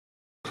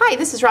Hi,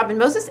 this is Robin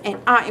Moses,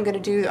 and I am going to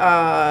do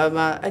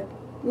a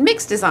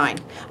mix design.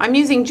 I'm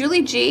using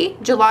Julie G,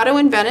 Gelato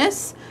in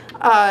Venice,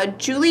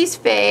 Julie's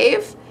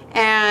Fave,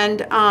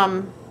 and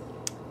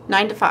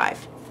 9 to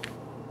 5.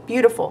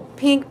 Beautiful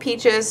pink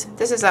peaches.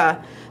 This is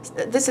a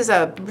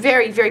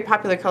very, very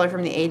popular color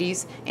from the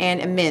 80s,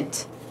 and a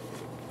mint.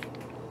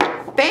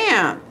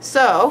 Bam!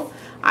 So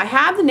I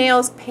have the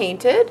nails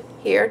painted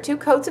here, 2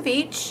 coats of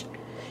each,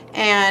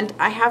 and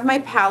I have my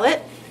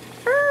palette.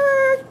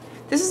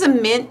 This is a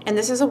mint and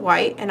this is a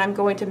white, and I'm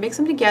going to mix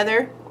them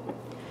together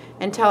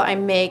until I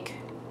make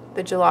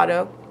the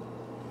gelato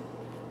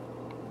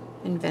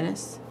in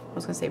Venice. I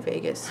was going to say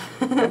Vegas.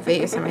 I have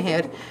Vegas in my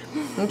head.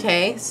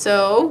 Okay,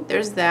 so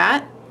there's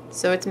that.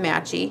 So it's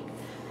matchy.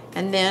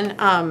 And then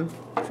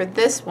for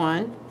this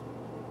one,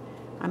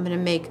 I'm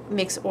going to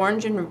mix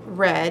orange and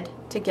red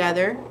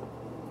together.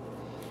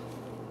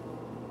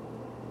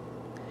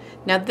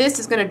 Now this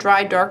is going to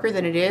dry darker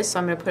than it is, so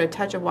I'm going to put a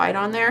touch of white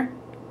on there,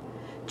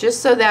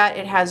 just so that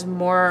it has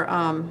more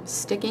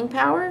sticking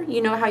power.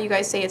 You know how you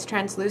guys say it's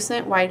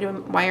translucent? Why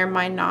are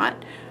mine not?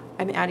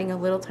 I'm adding a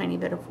little tiny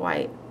bit of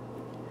white.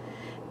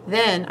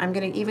 Then I'm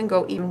going to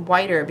go even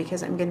whiter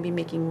because I'm going to be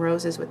making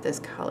roses with this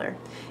color.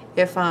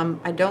 If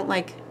I don't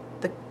like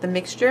the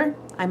mixture,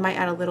 I might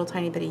add a little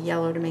tiny bit of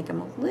yellow to make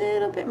them a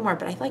little bit more,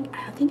 but I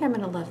think I'm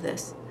going to love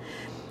this.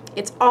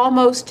 It's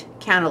almost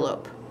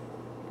cantaloupe.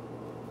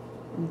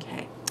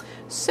 Okay,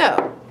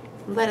 so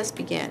let us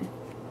begin.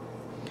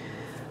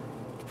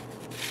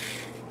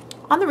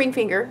 On the ring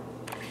finger,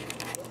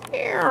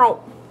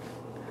 ow,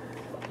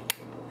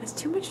 that's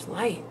too much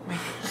light,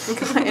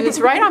 and it's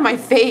right on my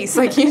face,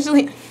 like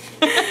usually.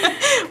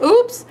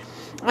 Oops.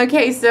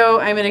 Okay, so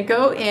I'm gonna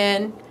go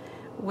in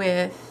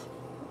with,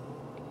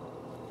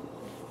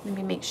 let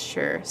me make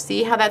sure.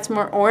 See how that's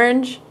more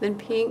orange than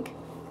pink?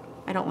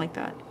 I don't like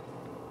that.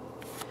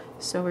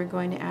 So we're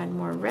going to add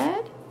more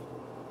red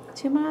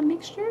to my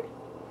mixture,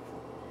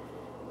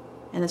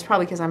 and that's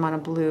probably because I'm on a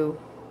blue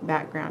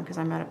background because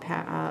I'm out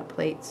of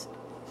plates.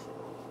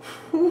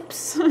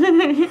 Oops.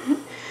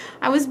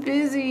 I was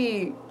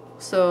busy.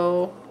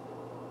 So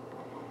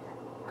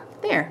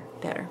there,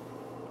 better.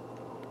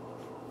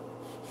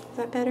 Is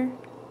that better?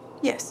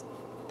 Yes,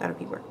 that'll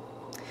be work.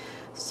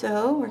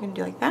 So we're gonna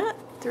do like that,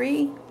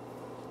 3,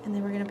 and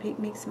then we're gonna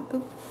make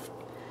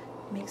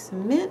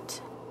some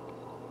mint.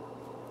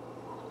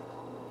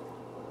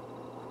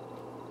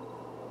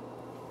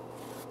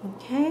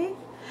 Okay,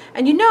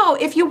 and you know,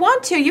 if you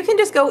want to, you can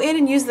just go in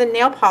and use the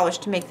nail polish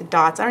to make the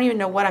dots. I don't even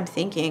know what I'm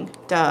thinking.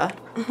 Duh.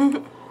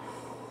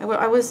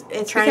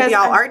 It's trying to be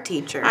all art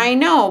teacher. I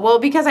know. Well,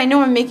 because I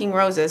know I'm making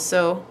roses,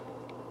 so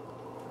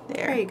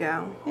there you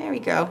go. There we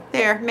go.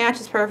 There,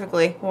 matches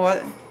perfectly.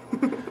 What?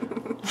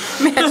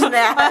 Match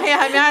that.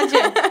 Yeah,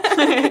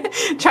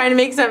 imagine trying to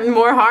make something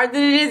more hard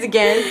than it is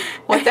again.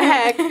 What the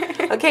heck?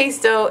 Okay,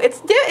 so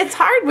it's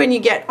hard when you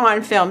get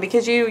on film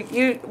because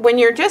when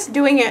you're just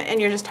doing it and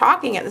you're just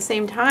talking at the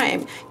same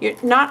time,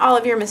 not all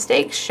of your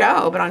mistakes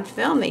show, but on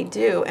film they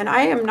do. And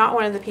I am not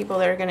one of the people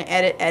that are going to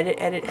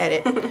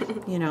edit.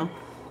 You know,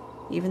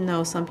 even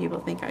though some people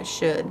think I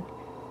should,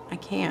 I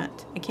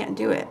can't. I can't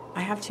do it.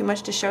 I have too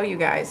much to show you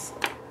guys.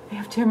 I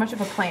have too much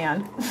of a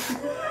plan.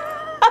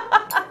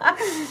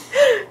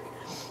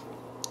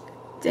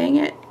 Dang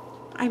it,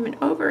 I'm an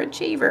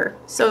overachiever.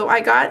 So I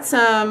got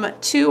some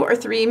 2 or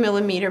 3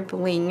 millimeter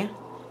bling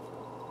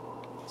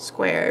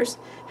squares.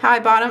 How I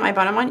bought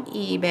them on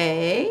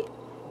eBay,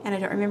 and I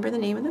don't remember the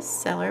name of the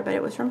seller, but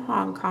it was from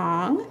Hong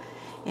Kong.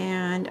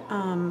 And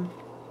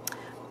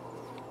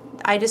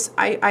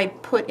I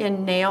put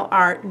in nail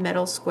art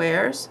metal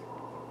squares,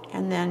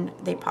 and then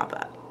they pop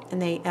up,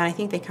 and I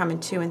think they come in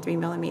 2 and 3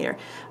 millimeter.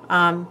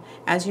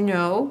 As you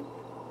know,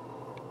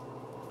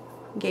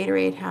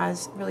 Gatorade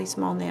has really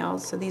small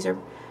nails, so these are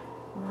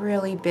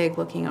really big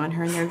looking on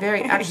her, and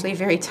they're actually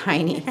very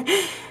tiny.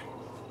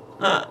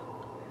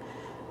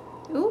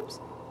 Oops.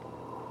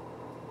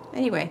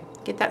 Anyway,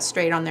 get that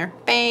straight on there.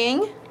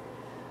 Bang.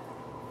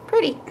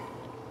 Pretty.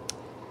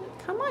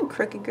 Come on,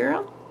 crooked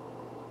girl.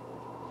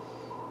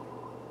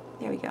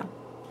 There we go.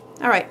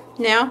 All right,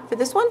 now for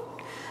this one,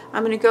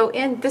 I'm going to go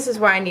in. This is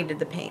where I needed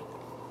the paint.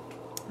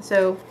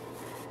 So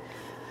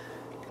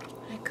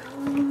I go.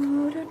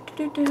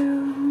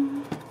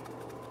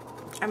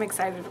 I'm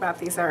excited about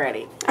these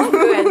already. Oh,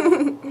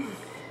 good.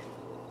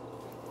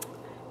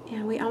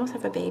 Yeah, we almost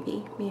have a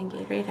baby. Me and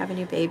Gatorade have a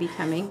new baby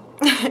coming.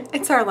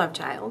 It's our love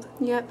child.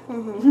 Yep.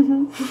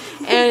 And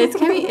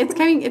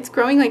it's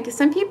growing. Like,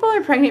 some people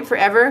are pregnant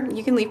forever.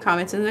 You can leave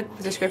comments in the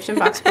description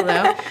box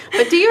below.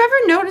 But do you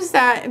ever notice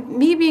that,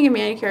 me being a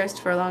manicurist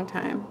for a long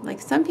time,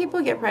 like, some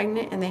people get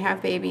pregnant and they have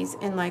babies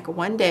in like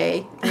one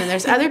day, and then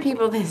there's other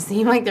people that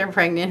seem like they're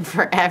pregnant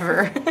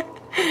forever.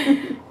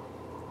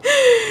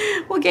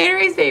 Well,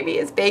 Gatorade's baby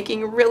is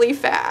baking really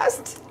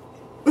fast.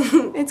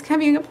 It's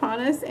coming upon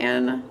us,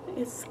 and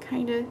it's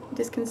kind of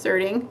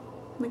disconcerting.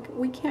 Like,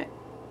 we can't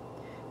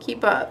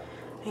keep up.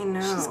 I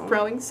know. She's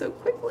growing so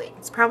quickly.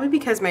 It's probably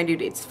because my due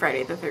date's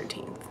Friday the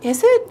 13th.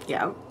 Is it?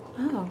 Yeah.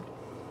 Oh.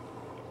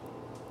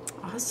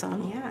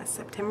 awesome. Yeah,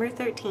 September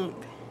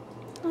 13th.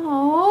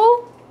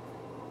 Oh.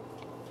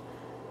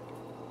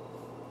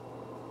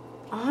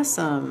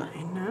 Awesome.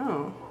 I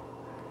know.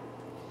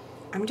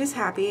 I'm just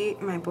happy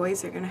my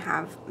boys are going to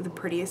have the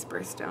prettiest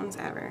birthstones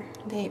ever.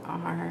 They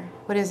are.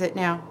 What is it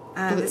now?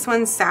 This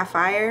one's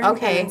sapphire.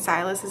 Okay. And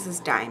Silas's is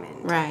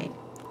diamond. Right.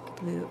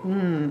 Blue.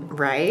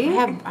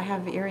 Right? I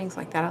have earrings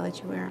like that. I'll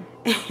let you wear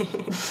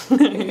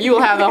them.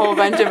 You'll have a whole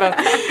bunch of them.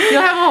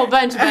 You'll have a whole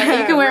bunch, but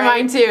you can wear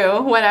mine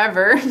too.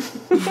 Whatever.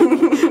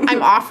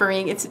 I'm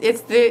offering. It's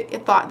the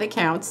thought that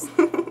counts.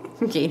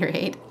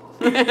 Gatorade.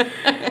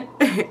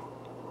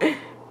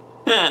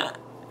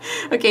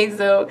 Okay,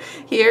 so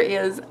here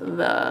is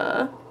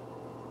the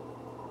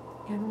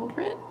animal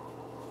print.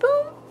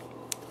 Boom.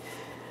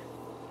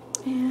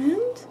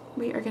 And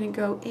we are going to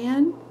go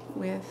in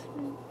with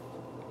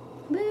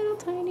little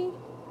tiny.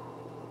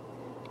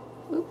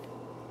 Oop.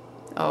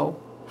 Oh,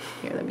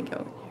 here, let me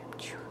go.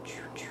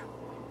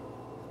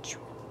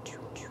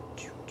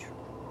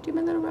 Do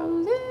my little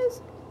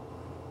roses.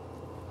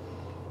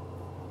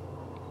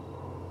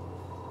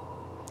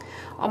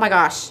 Oh my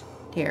gosh.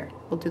 Here,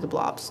 we'll do the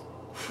blobs.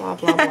 Blah,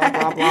 blah, blah,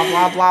 blah,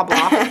 blah, blah,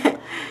 blah,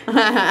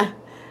 blah.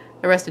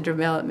 Arrested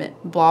Development.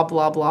 Blah,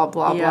 blah, blah,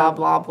 blah, blah,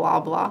 blah, blah,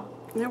 blah.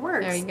 It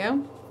works. There you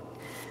go.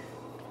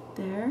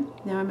 There.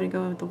 Now I'm going to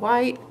go in with the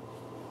white.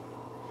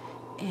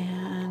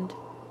 And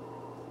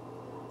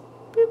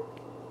boop.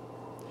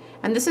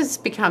 And this has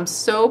become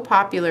so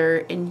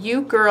popular. And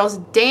you girls,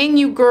 dang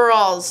you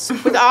girls,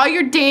 with all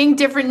your dang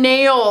different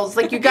nails.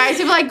 Like, you guys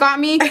have, like,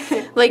 got me,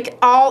 like,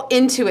 all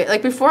into it.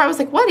 Like, before I was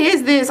like, what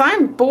is this?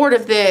 I'm bored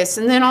of this.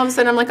 And then all of a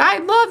sudden I'm like, I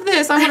love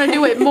this. I want to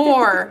do it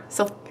more.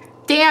 So,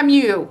 damn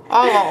you.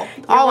 All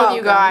of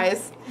you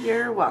guys.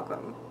 You're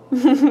welcome.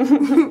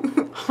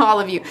 All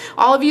of you.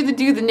 All of you that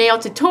do the nail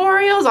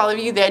tutorials. All of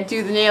you that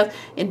do the nails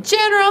in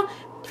general.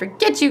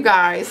 Forget you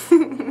guys.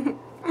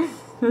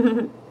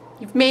 You've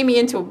made me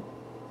into a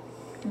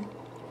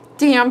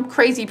damn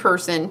crazy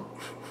person.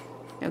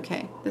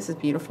 Okay, this is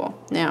beautiful.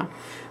 Now,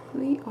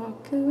 we are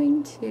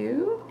going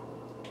to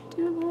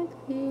do it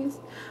like this.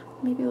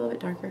 Maybe a little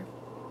bit darker.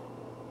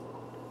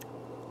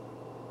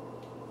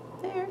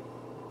 There.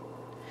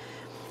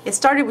 It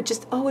started with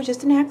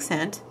just an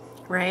accent.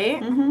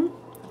 Right? Mm-hmm.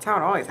 That's how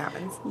it always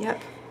happens.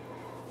 Yep.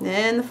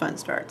 Then the fun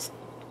starts.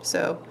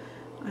 So,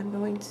 I'm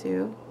going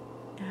to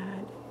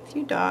add a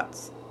few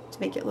dots to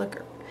make it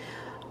look,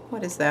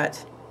 what is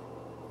that?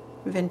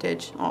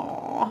 Vintage.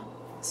 Aw,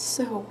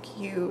 so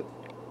cute.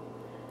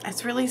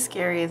 It's really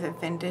scary that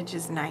vintage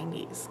is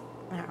 90s.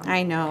 No.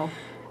 I know.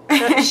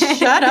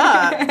 Shut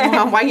up.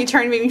 Well, why are you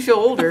trying to make me feel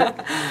older?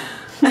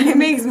 It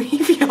makes me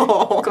feel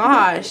old.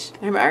 Gosh,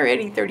 I'm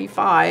already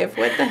 35.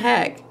 What the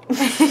heck?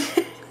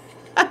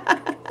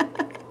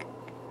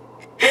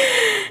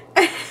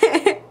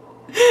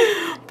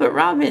 But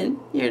Robin,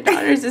 your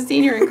daughter's a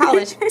senior in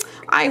college.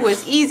 I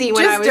was easy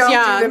when I was young.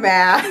 Just don't do the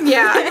math.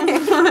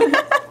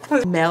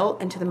 Yeah.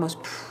 Melt into the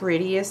most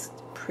prettiest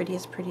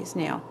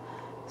nail.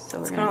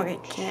 So It's we're gonna gonna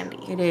look like candy.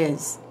 It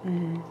is.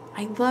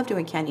 I love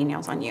doing candy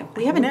nails on you.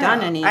 We haven't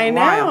done any in a I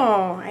while.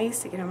 know. I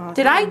used to get them all the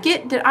Did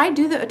time. I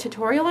do the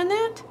tutorial on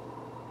that?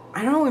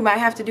 I don't know. We might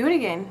have to do it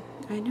again.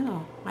 I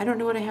know. I don't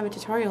know what I have a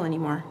tutorial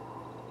anymore.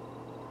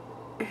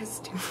 There's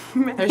too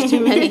many. There's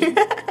too many.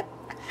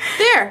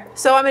 There.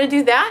 So I'm going to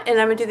do that, and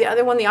I'm going to do the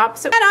other one the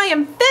opposite. And I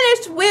am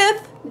finished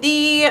with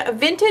the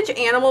vintage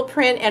animal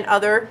print and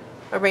other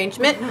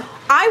arrangement.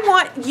 I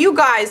want you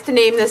guys to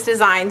name this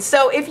design.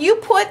 So if you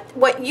put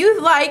what you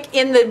like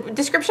in the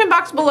description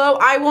box below,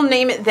 I will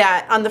name it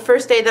that on the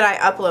first day that I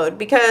upload,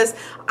 because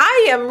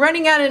I am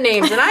running out of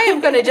names, and I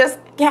am going to just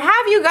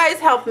have you guys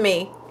help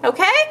me.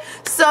 Okay?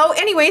 So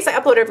anyways, I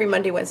upload every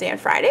Monday, Wednesday, and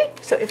Friday.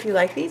 So if you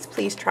like these,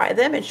 please try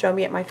them and show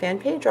me at my fan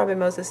page, Robin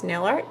Moses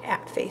Nail Art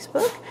at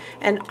Facebook.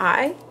 And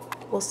I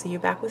will see you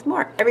back with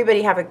more.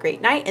 Everybody have a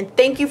great night, and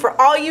thank you for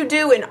all you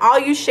do and all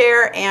you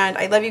share, and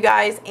I love you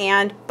guys,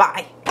 and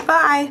bye.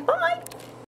 Bye. Bye.